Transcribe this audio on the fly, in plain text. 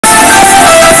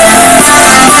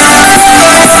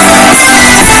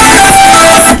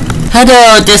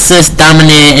Hello, this is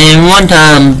Dominick, and one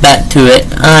time back to it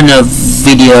on a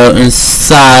video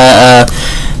inside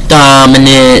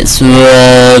Dominick's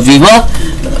review.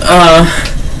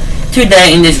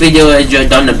 Today in this video is just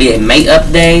gonna be a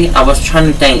makeup day. I was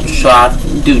trying to think, should I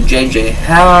do JJ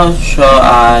house? Should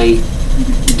I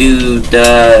do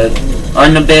the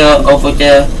underbill over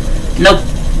there? Nope,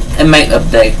 a makeup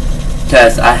day,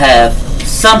 because I have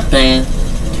something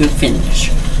to finish.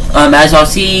 As y'all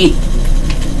see,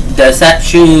 the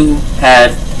statue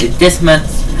has a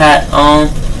Dismas hat on,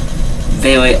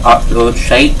 very awkward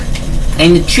shape,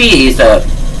 and the tree is up.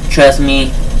 Trust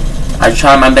me, I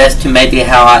try my best to make it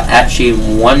how I actually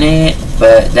want it,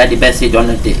 but that's the best it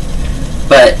gonna do.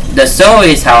 But the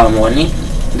story is how I want it.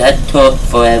 That took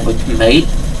forever to make.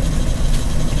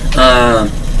 But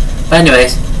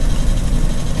anyways,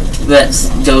 let's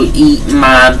go eat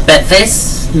my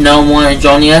breakfast. No one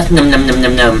joining us. Num num num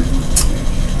num num.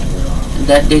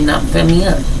 That did not fill me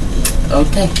up.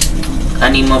 Okay, I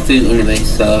need more food anyway,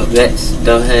 so let's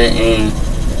go ahead and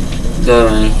go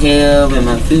in here with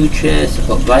my food chest.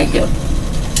 Oh, right here.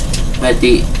 Let's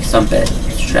eat some bed,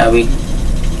 shall we?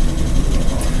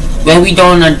 What we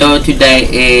doing on door today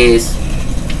is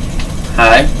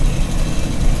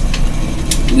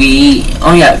we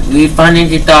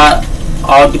finally thought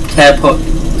all the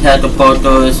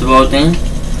teleporters rolling.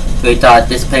 We thought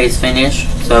this page finished,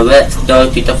 so let's go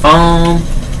to the phone.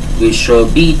 We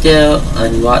should be there,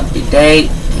 unlock the date,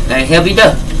 and here we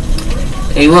go.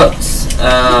 It works.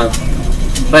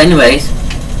 But anyways,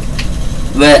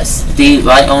 let's get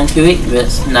right on to it.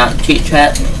 Let's not chit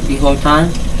chat the whole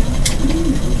time,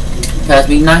 because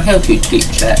we're not here to chit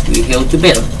chat. We're here to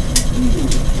build,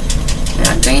 and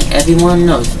I think everyone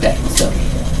knows that. So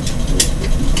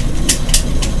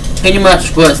pretty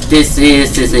much what this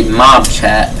is a mob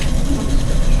chat.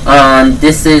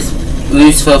 This is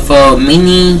useful for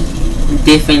many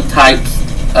different types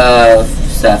of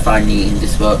stuff I need in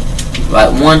this world.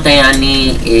 Like, one thing I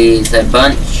need is a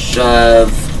bunch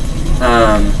of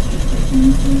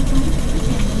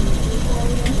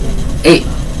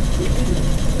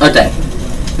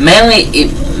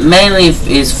mainly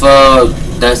is for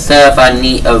the stuff I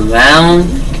need around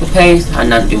the place. I'm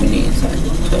not doing it inside,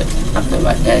 because I feel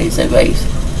like that is a waste.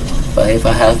 But if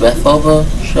I have leftover,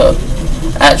 sure.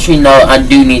 Actually, no, I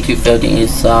do need to fill the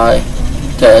inside,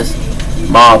 because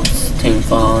mobs can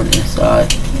spawn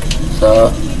inside.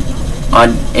 So I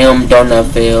am gonna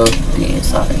fill the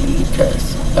inside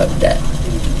because of that.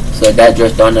 So that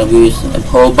just gonna use a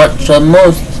whole bunch of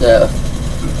more stuff.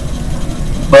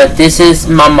 But this is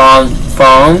my mom's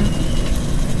phone.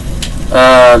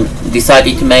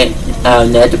 Decided to make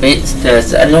nether bits,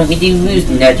 because I don't really use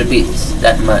nether bits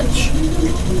that much.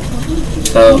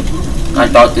 So I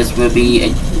thought this would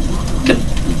be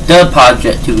the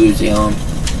project to use it on,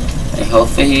 and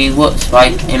hopefully it works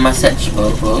right in my search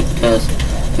world, because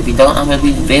if you don't, I'm going to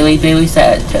be very, very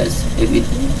sad, because if you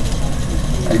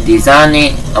design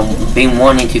it, I've been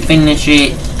wanting to finish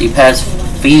it the past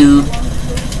few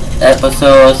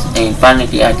episodes, and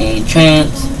finally I get a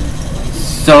chance.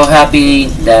 So happy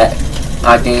that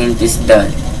I think this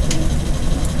done.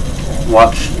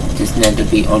 Watch this nether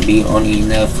be only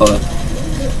enough for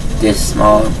this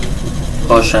small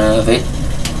portion of it.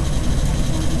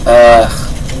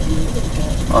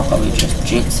 I'll probably just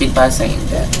jinx it by saying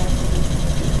that.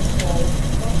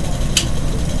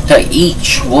 So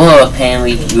each word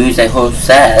apparently use a whole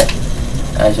set,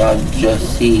 as y'all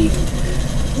just seen.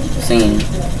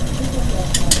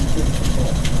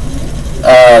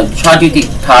 Try to get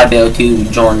Tybell to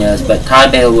join us, but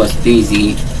Tybell was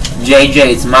busy.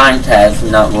 JJ's mind tab's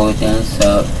not working,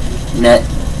 so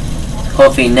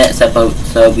hopefully next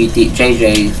episode we did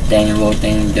JJ's thing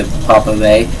working the proper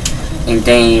way, and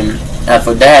then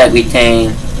after that we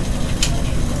can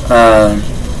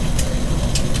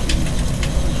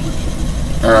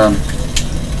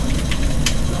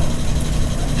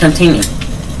continue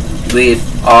with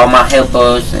all my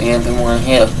helpers and everyone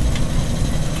here.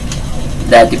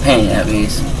 That depends, at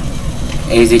least.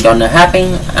 Is it gonna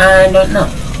happen? I don't know.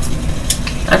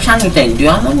 I'm trying to think, do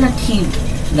I want to keep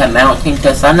that mountain?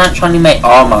 Because I'm not trying to make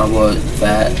all my wood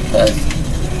fat, because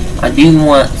I do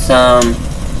want some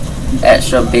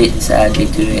extra bits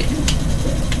added to it.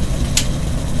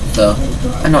 So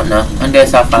I don't know. I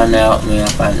guess I'll find out when I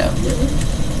find out.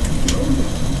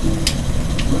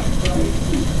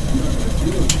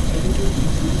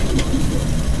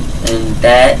 And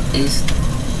that is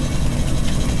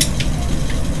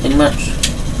pretty much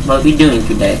what we're doing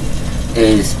today.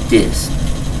 Is this.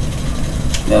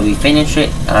 Will we finish it?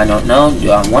 I don't know.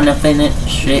 Do I want to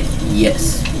finish it?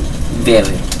 Yes.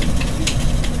 Very.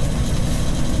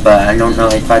 but I don't know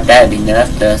if that'd be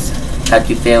enough. Just have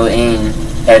to fill in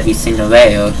every single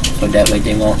layer so that way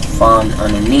they won't spawn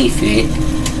underneath it,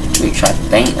 which I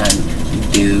think I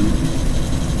do.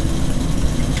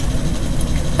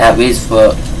 At least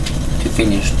for to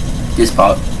finish this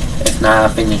part. If not, I'll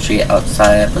finish it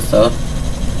outside episode.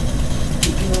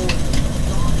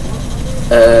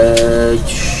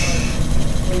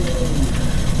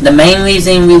 The main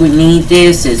reason we would need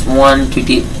this is one, to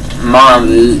get mine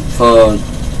root for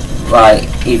like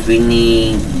if we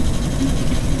need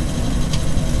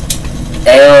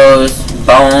arrows,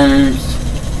 bones,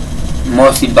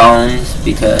 mostly bones,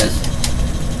 because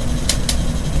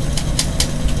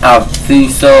our food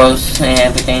source and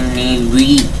everything need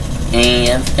wheat and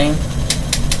everything.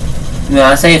 When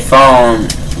I say farm,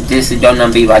 this is gonna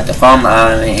be like the farm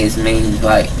island. It means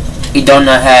like it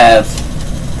gonna have,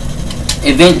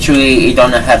 eventually it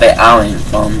gonna have an island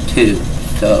farm too.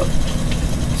 So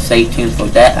stay tuned for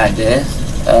that, I guess.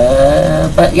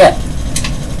 But yeah,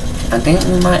 I think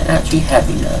we might actually have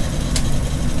enough.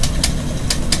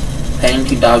 Paying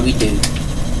to die we do.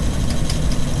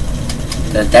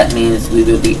 So that means we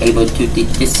will be able to get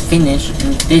this finished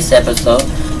in this episode,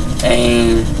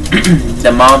 and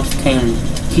the mobs can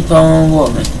keep on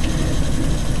rolling.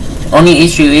 Only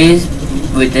issue is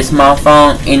with this mob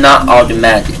farm, it's not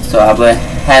automatic, so I will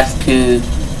have to,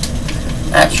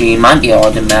 actually it might be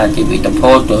automatic with the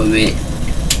portal of it.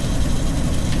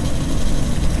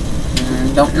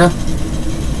 Don't know.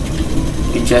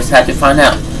 You just have to find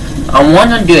out. I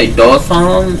want to do a door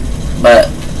farm, but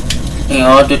in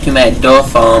order to make a door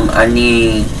farm, I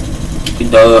need to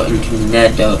go into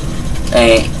Nether.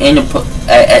 And in the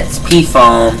XP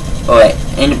farm or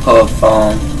Enderpearl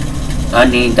farm, I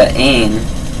need the end.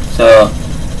 So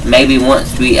maybe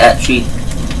once we actually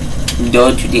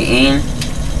go to the end,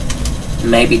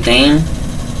 maybe then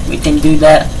we can do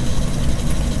that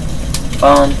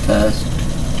farm, cause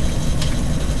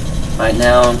right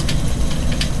now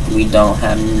we don't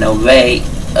have no way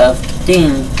of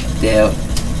getting there,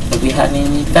 but we haven't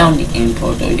even found the end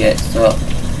portal yet, so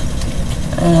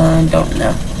I don't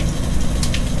know.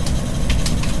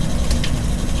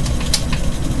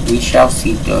 We shall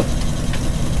see though.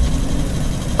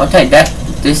 Okay,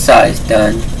 this side is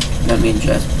done. Let me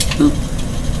just boop.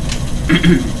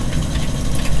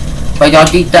 But y'all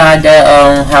did that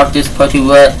how this portal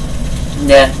work?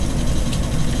 Yeah.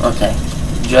 Okay.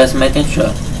 Just making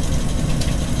sure.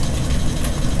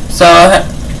 So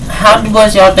how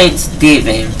was y'all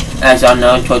Thanksgiving? As y'all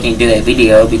know, I told you to do a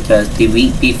video because the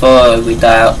week before we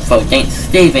got out for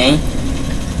Thanksgiving,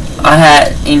 I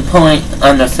had important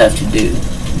other stuff to do.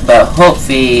 But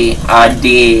hopefully I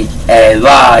did a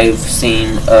live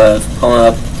scene of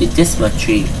pulling up the Christmas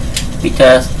tree,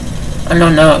 because I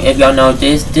don't know if y'all know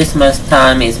this, Christmas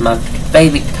time is my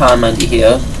favorite time of the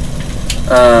year.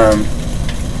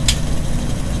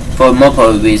 For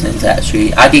multiple reasons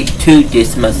actually. I did 2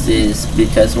 Christmases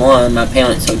because 1, my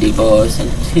parents are divorced,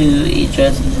 and 2, it's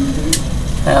just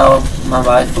how my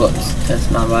wife looks,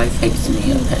 because my wife hates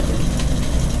me apparently.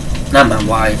 Not my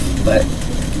wife, but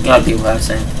y'all get what I'm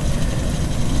saying.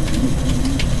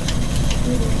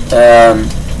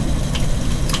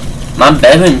 My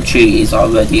bedroom tree is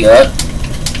already up.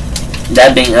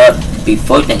 That being up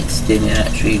before Thanksgiving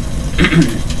actually.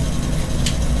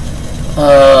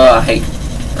 I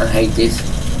hate this.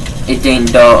 It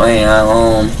didn't go in our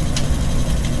own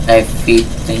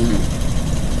everything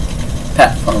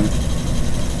platform.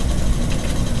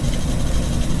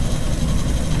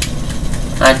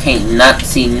 I can't not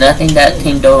see nothing that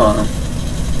can go on.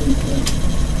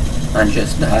 I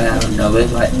just die out of nowhere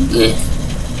like this.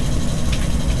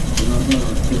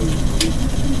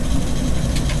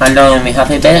 I don't even have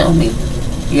a bed on me.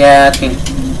 Yeah, I can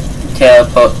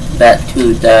teleport back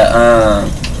to the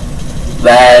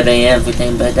lab and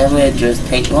everything, but that would just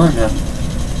take longer.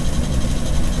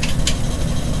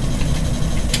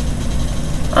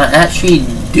 I actually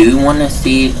do want to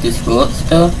see if this works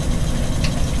though.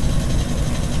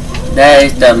 That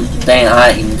is the thing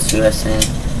I'm interested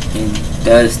in.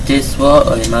 Does this work,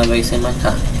 or am I wasting my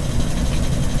time?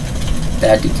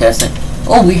 That detesting.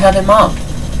 Oh, we have a mob.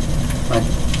 I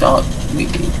thought we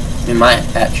did. We might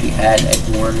actually had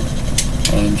one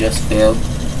and just failed.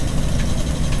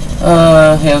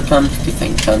 Here comes the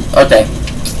thing. Okay,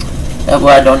 that's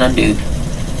what I don't want to do.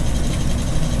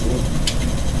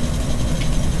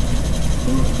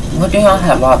 What do I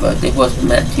have lava? It was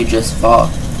meant to just fall.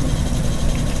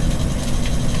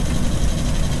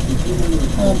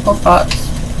 Oh, poor fox.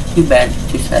 Too bad,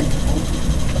 too sad.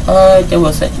 There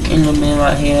was an enderman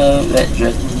right here. Let's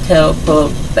just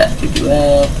teleport back to the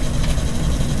well.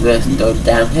 let's go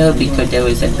downhill because there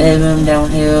is a bedroom down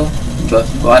here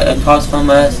just right across from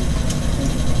us.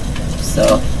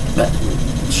 So, but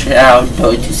shall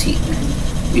go to see.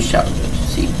 We shall go to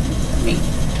see. I mean,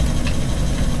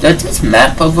 does this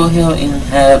map over here even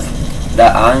have the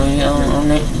iron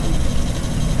on it?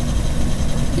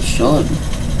 It should.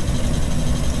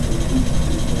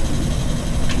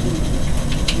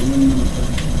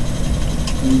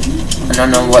 I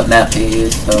don't know what map it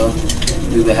is, so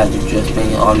we will have to just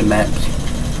bring all the maps.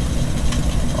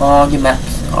 All the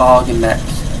maps, all the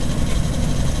maps.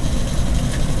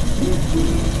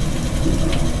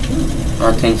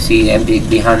 I can see a big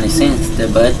behind the scenes there,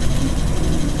 bud.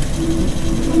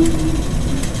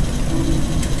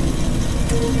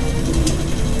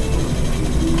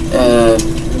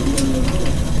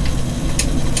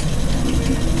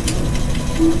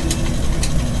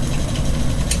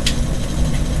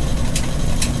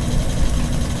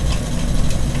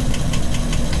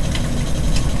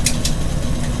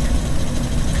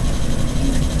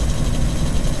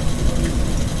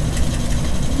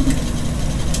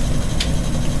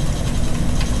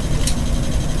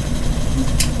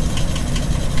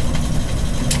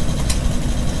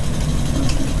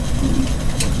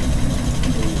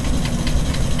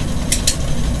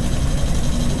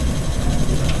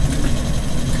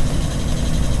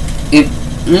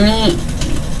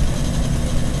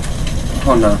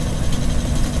 Hold on.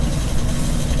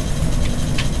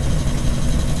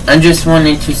 I just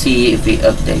wanted to see if it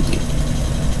updated.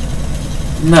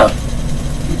 No,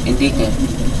 it didn't.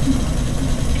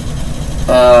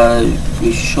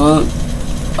 We should.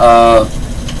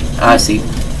 I see.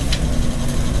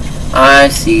 I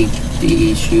see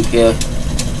the issue here.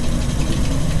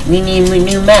 We need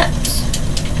new maps.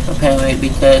 Apparently,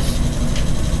 because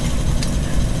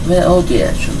where are the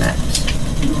actual maps?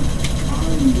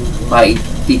 Like,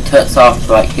 it cuts off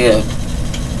right here.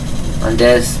 And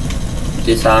this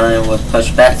iron was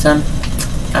pushed back some.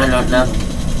 I don't know.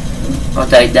 I'll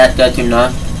take that, good to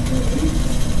know.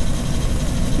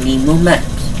 Need more maps.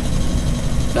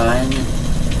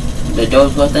 The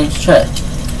doors wasn't shut.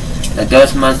 The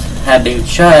doors must have been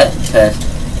shut, because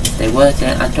if they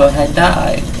wasn't, I thought I had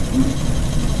died.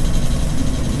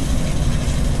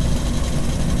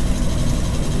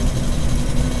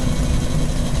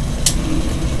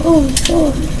 Oh,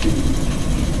 God.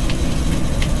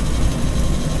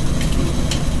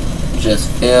 Just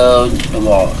filled the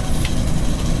walls.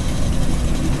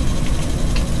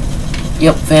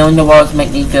 Yep, filling the walls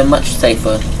make me feel much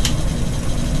safer.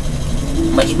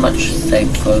 Much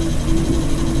safer.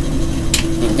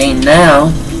 And then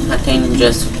now, I can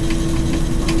just...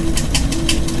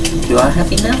 Do I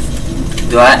have enough?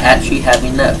 Do I actually have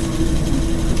enough?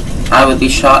 I would be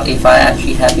shocked if I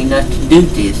actually have enough to do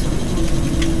this.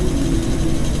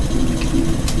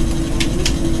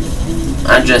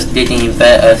 I just didn't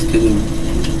invite us to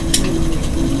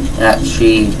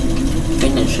actually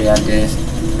finish it, I guess.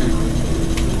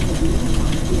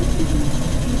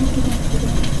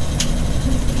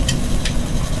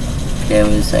 There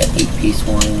was an 8-piece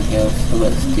one in here, so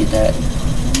let's do that.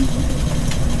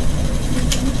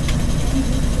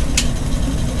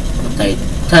 Okay,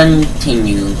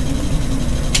 continue.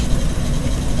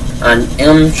 And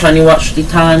I'm trying to watch the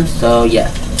time, so yeah.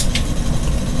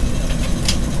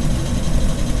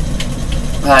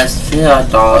 I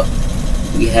thought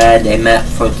we had a map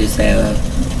for this area.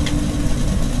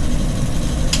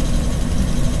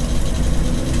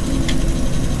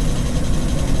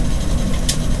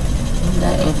 What's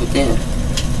that over there?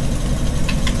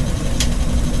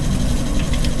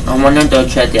 I wanna go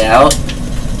check it out,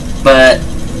 but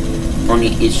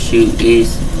only issue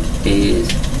is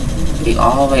it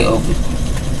all the way over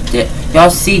there. Y'all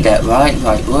see that, right?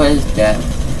 Like, what is that?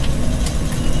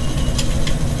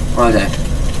 Okay.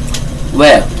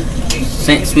 Well,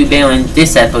 since we've been in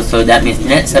this episode, that means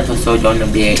next episode gonna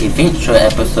be an adventure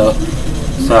episode.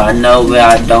 So I know where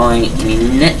I'm going in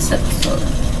the next episode.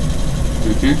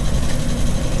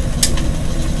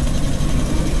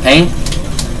 Hey,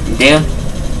 there.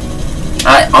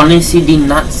 I honestly did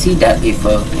not see that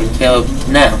before until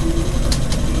now.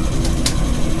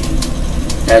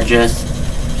 That just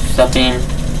something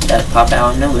that popped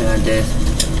out of nowhere, I guess.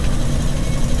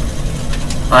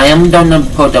 I am gonna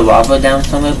put the lava down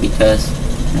somewhere because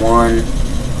one,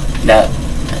 that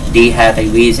they have a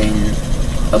reason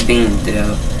of being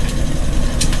there.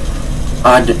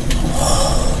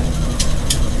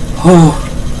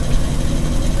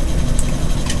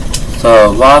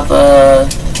 So lava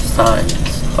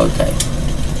signs, okay.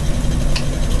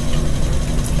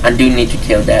 I do need to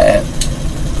kill that.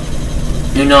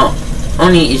 You know,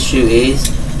 only issue is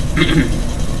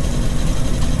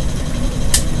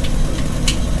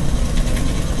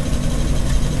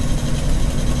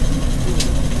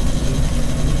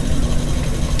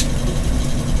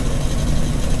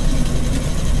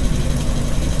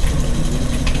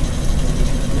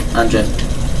I'm just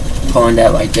pulling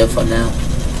that right there for now.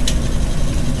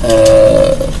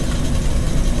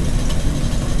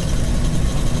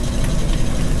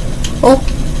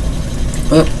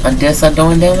 Well, I guess I'm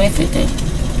doing damn everything.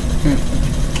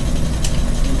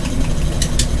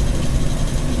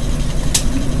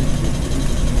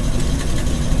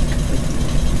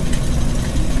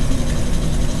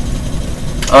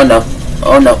 Oh no.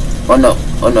 Oh no. Oh no.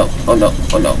 Oh no. Oh no.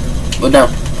 Oh no. Go down.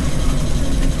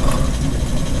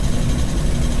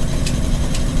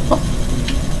 Oh.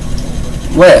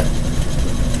 Where?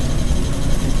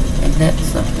 And that's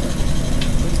something.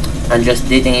 I just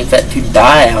didn't expect to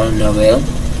die out of nowhere.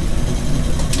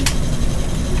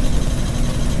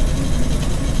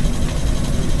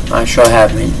 I sure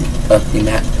haven't up the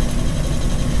map.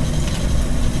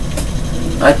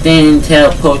 I think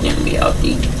teleporting me out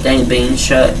the thing being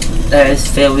shut. That is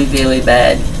very, very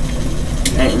bad.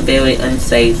 And very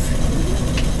unsafe.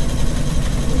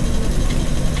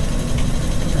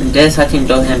 I guess I can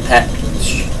go ahead and patch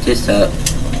this up.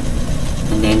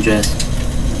 And then just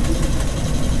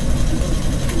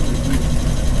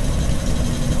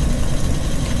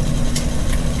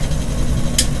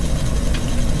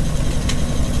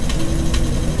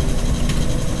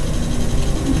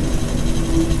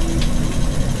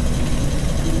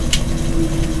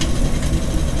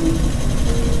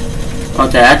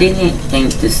okay, I didn't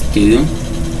think this through.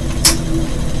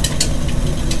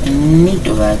 I need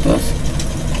to write this.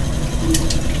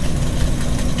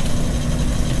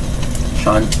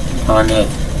 Trying to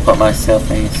put myself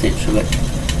in a situation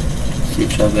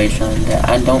that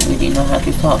I don't really know how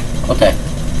to solve. Okay.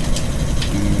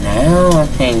 Now I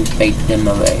can take them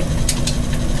away.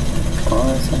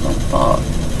 Oh, it's not far.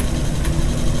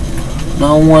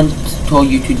 No one told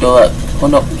you to do it.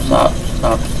 Hold up, stop.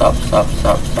 Stop.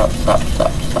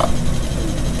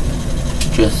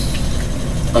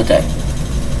 Just okay.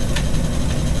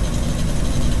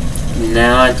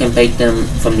 Now I can bake them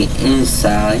from the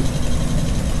inside.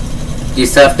 The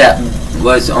stuff that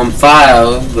was on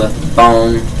fire with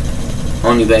bone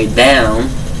on the way down,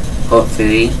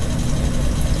 hopefully.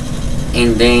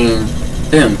 And then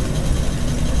boom.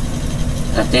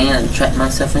 I think I trapped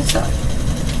myself inside.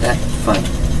 That's fun.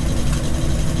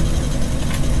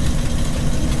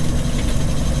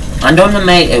 I'm gonna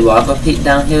make a lava pit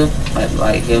down here, like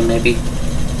right here maybe,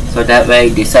 so that way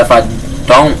the stuff I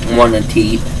don't want to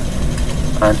keep,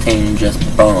 I can just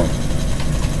burn,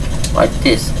 like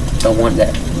this. Don't want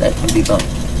that. That can be burned.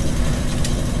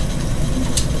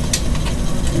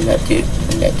 And that too.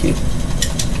 And that too.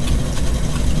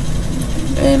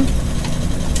 And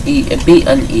a bit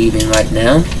uneven right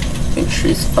now, which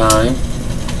is fine.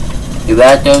 The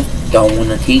radars don't want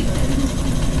to keep,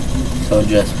 so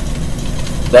just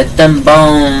let them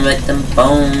bone, let them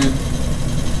bone.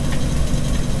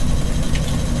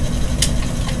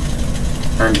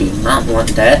 I do not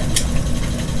want that.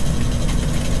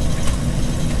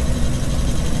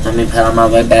 Let me power my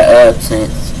way back up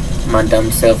since my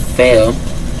dumb self failed.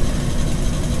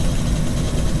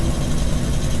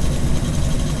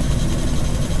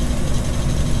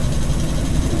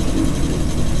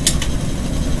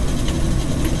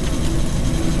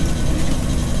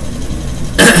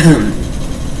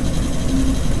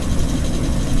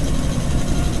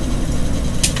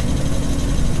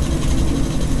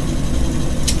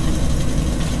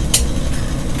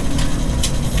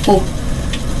 Oh.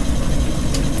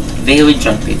 Very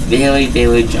jumpy,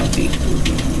 very jumpy.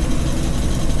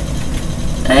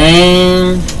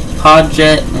 And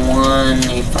project 1,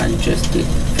 if I just did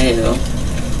fail.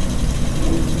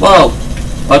 Whoa!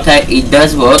 Okay, it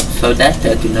does work, so that's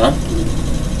good to know.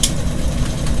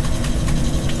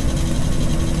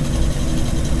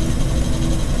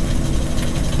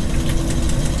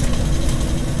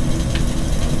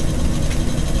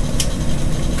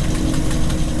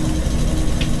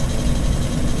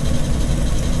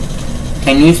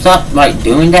 Can you stop like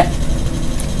doing that?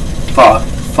 Far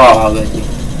already.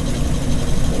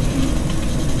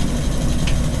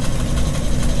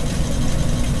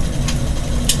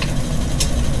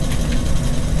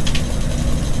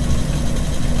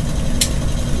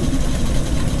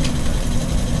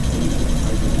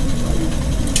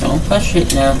 Don't push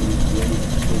it now.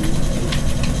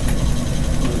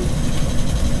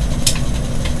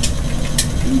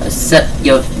 Accept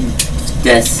your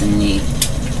destiny.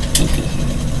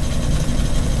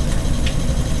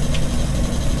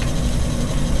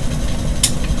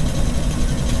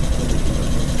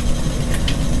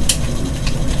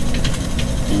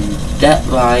 That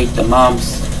right, the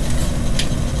moms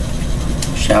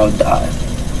shall die.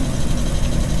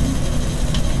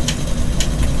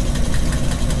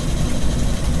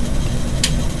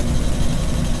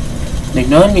 There's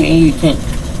nothing you think.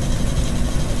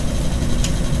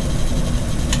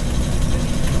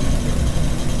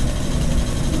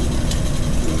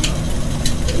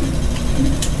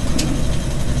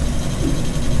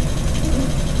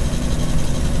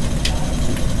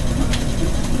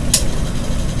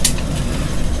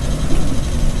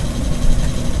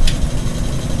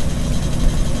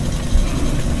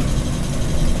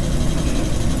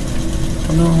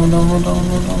 Hold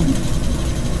on.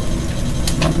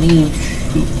 Not me,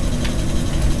 shoot.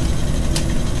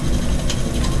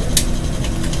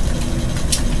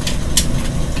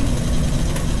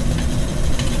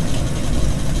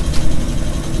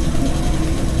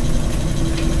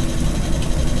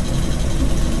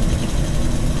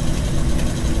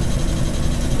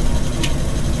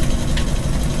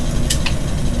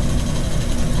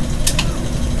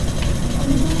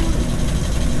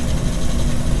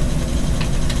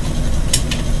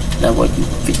 Now what you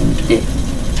freaking did.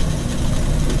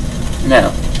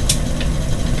 Now,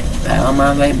 power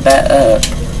my way back up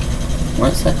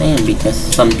once again because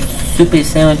some stupid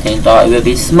Satan thought it would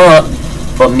be smart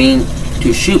for me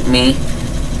to shoot me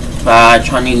by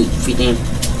trying to freaking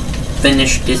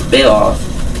finish this bit off.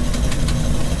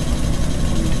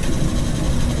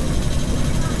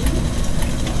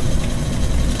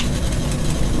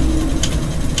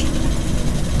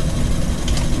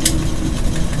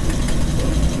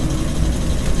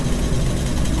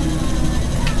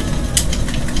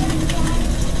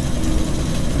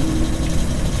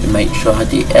 Make sure I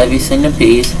do every single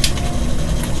piece.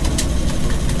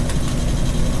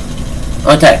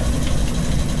 Okay.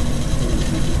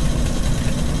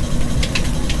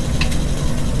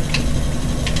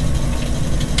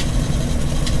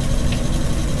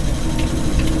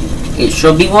 It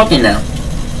should be working now.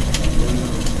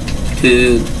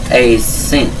 To a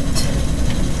sync.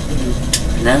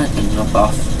 Now I can knock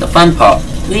off the fun part.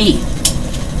 Whee!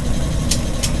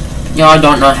 Y'all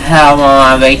don't know how long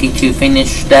I waited to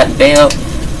finish that build.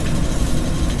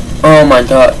 Oh my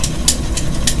god.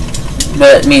 But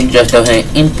let me just go ahead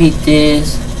and empty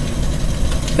this.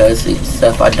 Because it's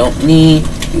stuff I don't need.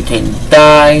 You can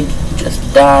die.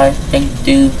 Just die. Thank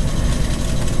you.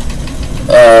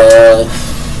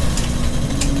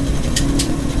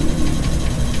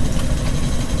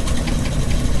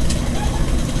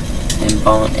 And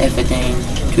bone everything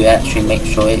to actually make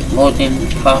sure it's working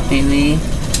properly.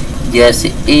 Yes,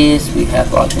 it is. We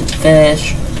have rotten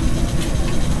fish.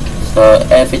 So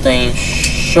everything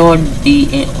should be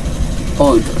in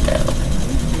order now.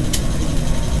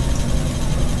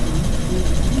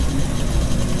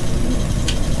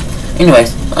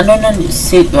 Anyways, I'm gonna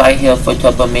sit right here for a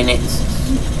couple of minutes.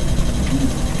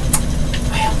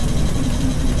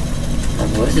 I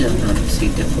wasn't gonna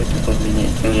sit there for a couple of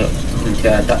minutes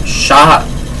until I got shot.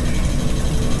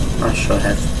 I sure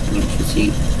have need to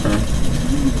see.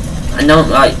 I don't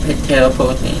like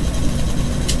teleporting.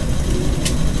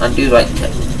 I do like to.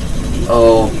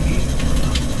 Oh.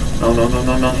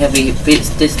 No. Heavy fits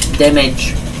this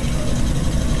damage.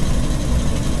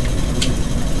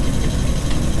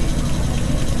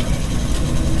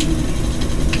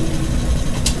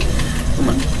 Come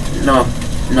on. No.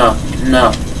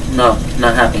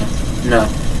 Not happening. No.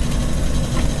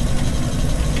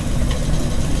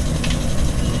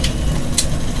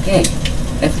 Okay.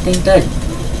 Everything done.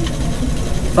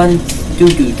 Fun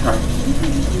doo-doo time.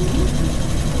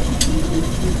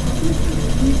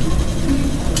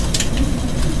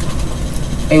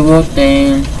 It worked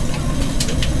in.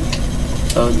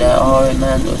 So that all it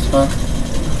matters, huh?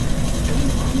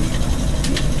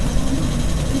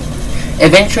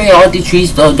 Eventually all the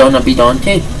trees are gonna be done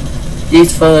too.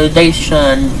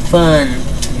 Deforestation fun.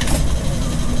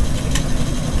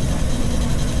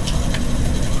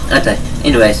 Okay,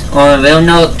 anyways, on a real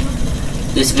note,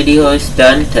 this video is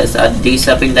done because I did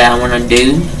something that I want to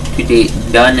do to be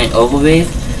done and over with.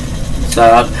 So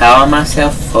I'll power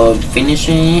myself for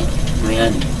finishing it. I mean,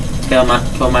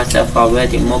 I told myself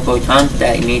already multiple times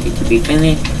that it needed to be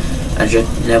finished. I just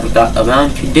never got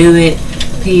around to do it.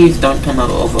 Please don't come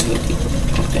over here, people.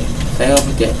 Okay, stay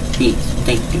over there, please.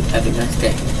 Thank you. Have a nice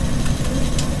day.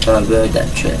 So I build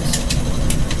that chest.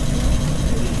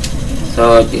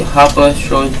 So the hopper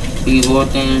should be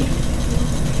working.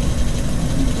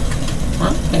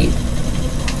 Okay.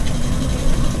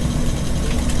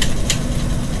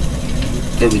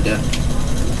 There we go.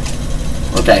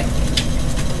 Okay.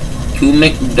 To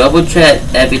make double check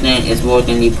everything is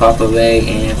working the proper way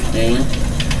and everything.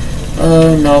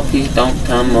 Oh no, please don't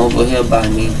come over here by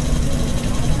me.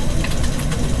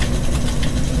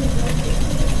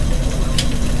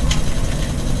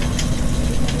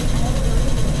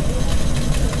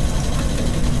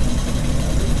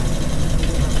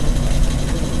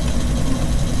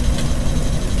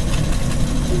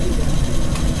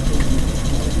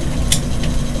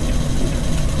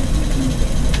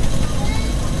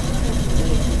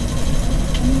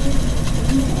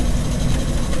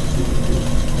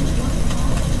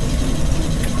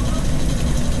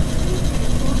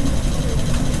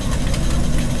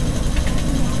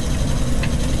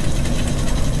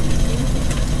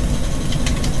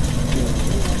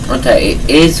 Okay, it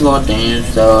is working,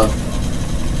 so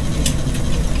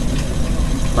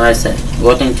like I said,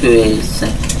 working 2 is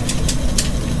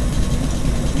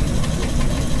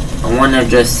I wanna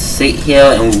just sit here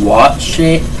and watch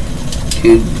it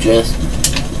to just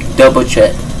double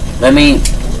check. Let me,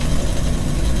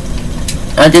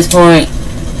 at this point,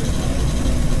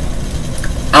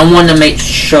 I wanna make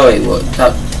sure it works.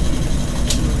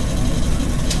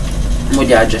 What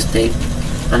did I just do?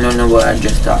 I don't know what I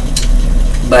just thought.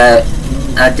 But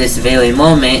at this very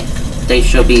moment, they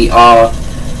should be all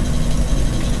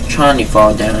trying to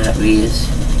fall down at least.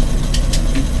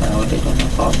 Oh, they don't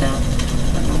fall down?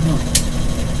 I don't know.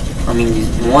 I mean,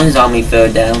 one zombie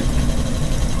fell down.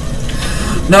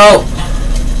 No!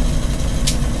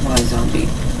 Why zombie?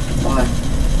 Why?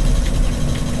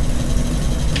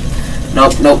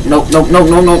 Nope, nope, nope, nope, nope,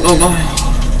 nope, nope, nope, nope.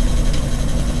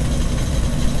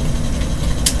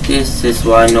 This is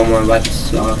why no more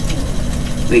likes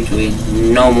retweet.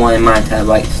 No more in my tab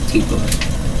likes T-Bus.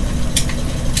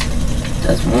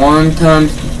 That's 1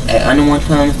 times, and under 1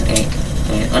 times,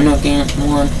 and under again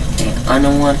 1, and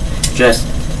under 1. Just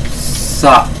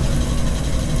suck.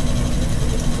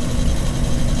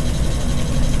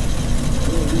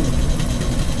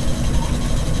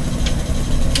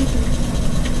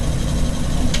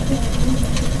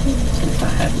 Since I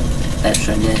have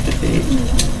extra negative,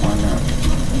 why not?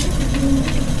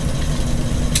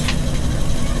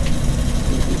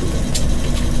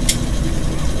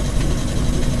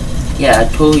 Yeah,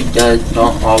 I told you that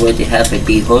don't already have a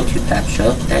behold to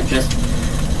capture. That just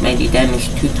made the damage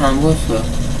 2 times worse. So.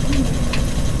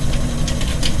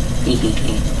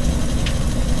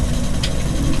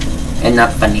 And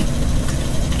not funny.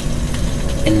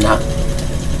 And not.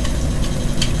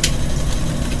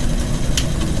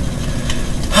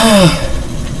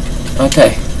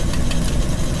 Okay.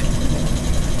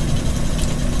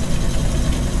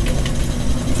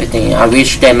 Everything. I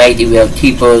wish they made the real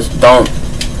keepers don't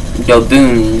the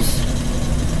boons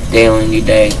during the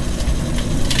day.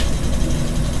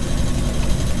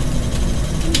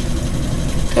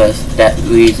 Cause that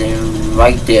reason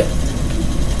right there,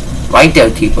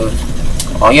 keepers.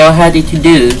 All y'all had to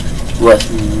do was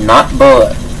not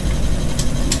bored,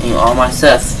 and all my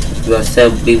stuff will still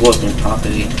be working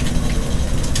properly.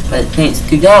 But thanks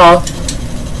to y'all,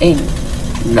 ain't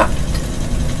not.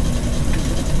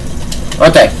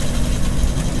 Okay,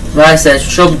 like I said,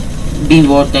 should be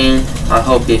working. I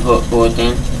hope it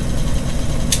working.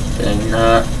 If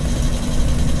not,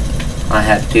 I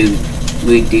have to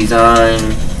redesign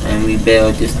and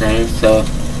rebuild this thing. So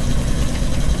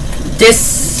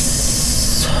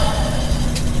this,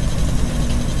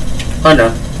 oh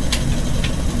no,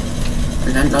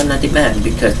 not bad,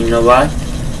 because you know why?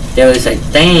 There is a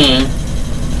thing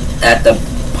at the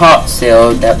part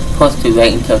sale that supposed to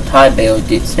wait until Thai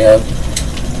build itself.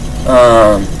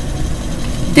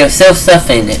 There's still stuff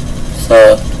in it,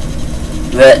 so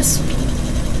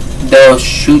they'll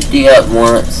shoot the up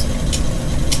once.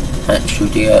 Not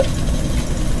shoot the up.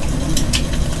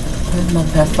 Where's my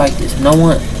pathfighters? No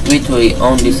one literally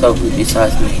owned this over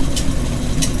besides me.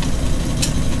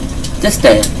 This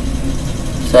thing.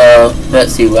 So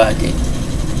let's see what I did.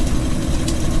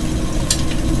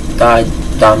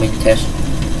 Dominick test.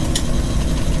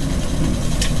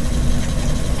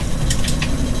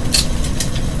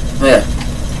 Yeah.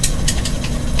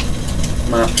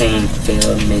 My pain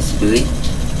failed miserably.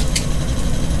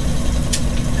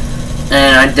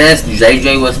 And I guess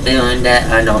JJ was feeling that,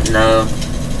 I don't know.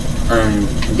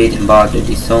 Didn't bother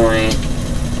destroying.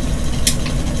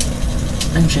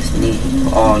 I just need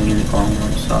all new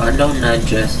armor, so I don't know,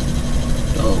 just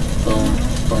go boom,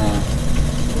 boom.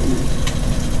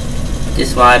 This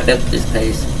is why I built this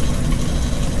place.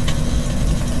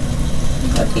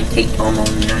 I can take armor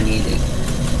when I need it.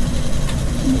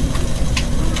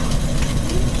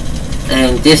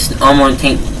 And this armor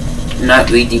tank not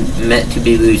really meant to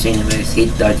be used anyways.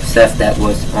 Hit the stuff that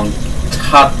was on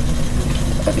top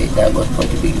of it that was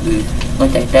supposed to be used. I'll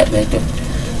take that better.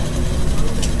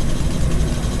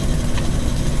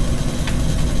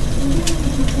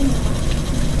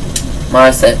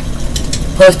 My set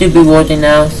supposed to be working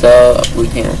now, so we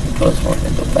can close one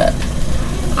and go back.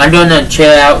 I'm gonna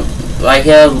chill out right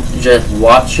here, just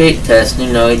watch it, cause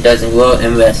you know it doesn't work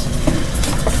unless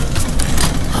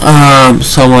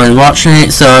someone watching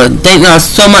it. So thank y'all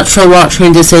so much for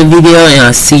watching this video, and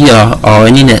I'll see y'all all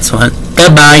in the next one.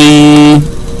 Goodbye.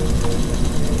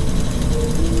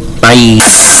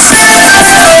 Bye.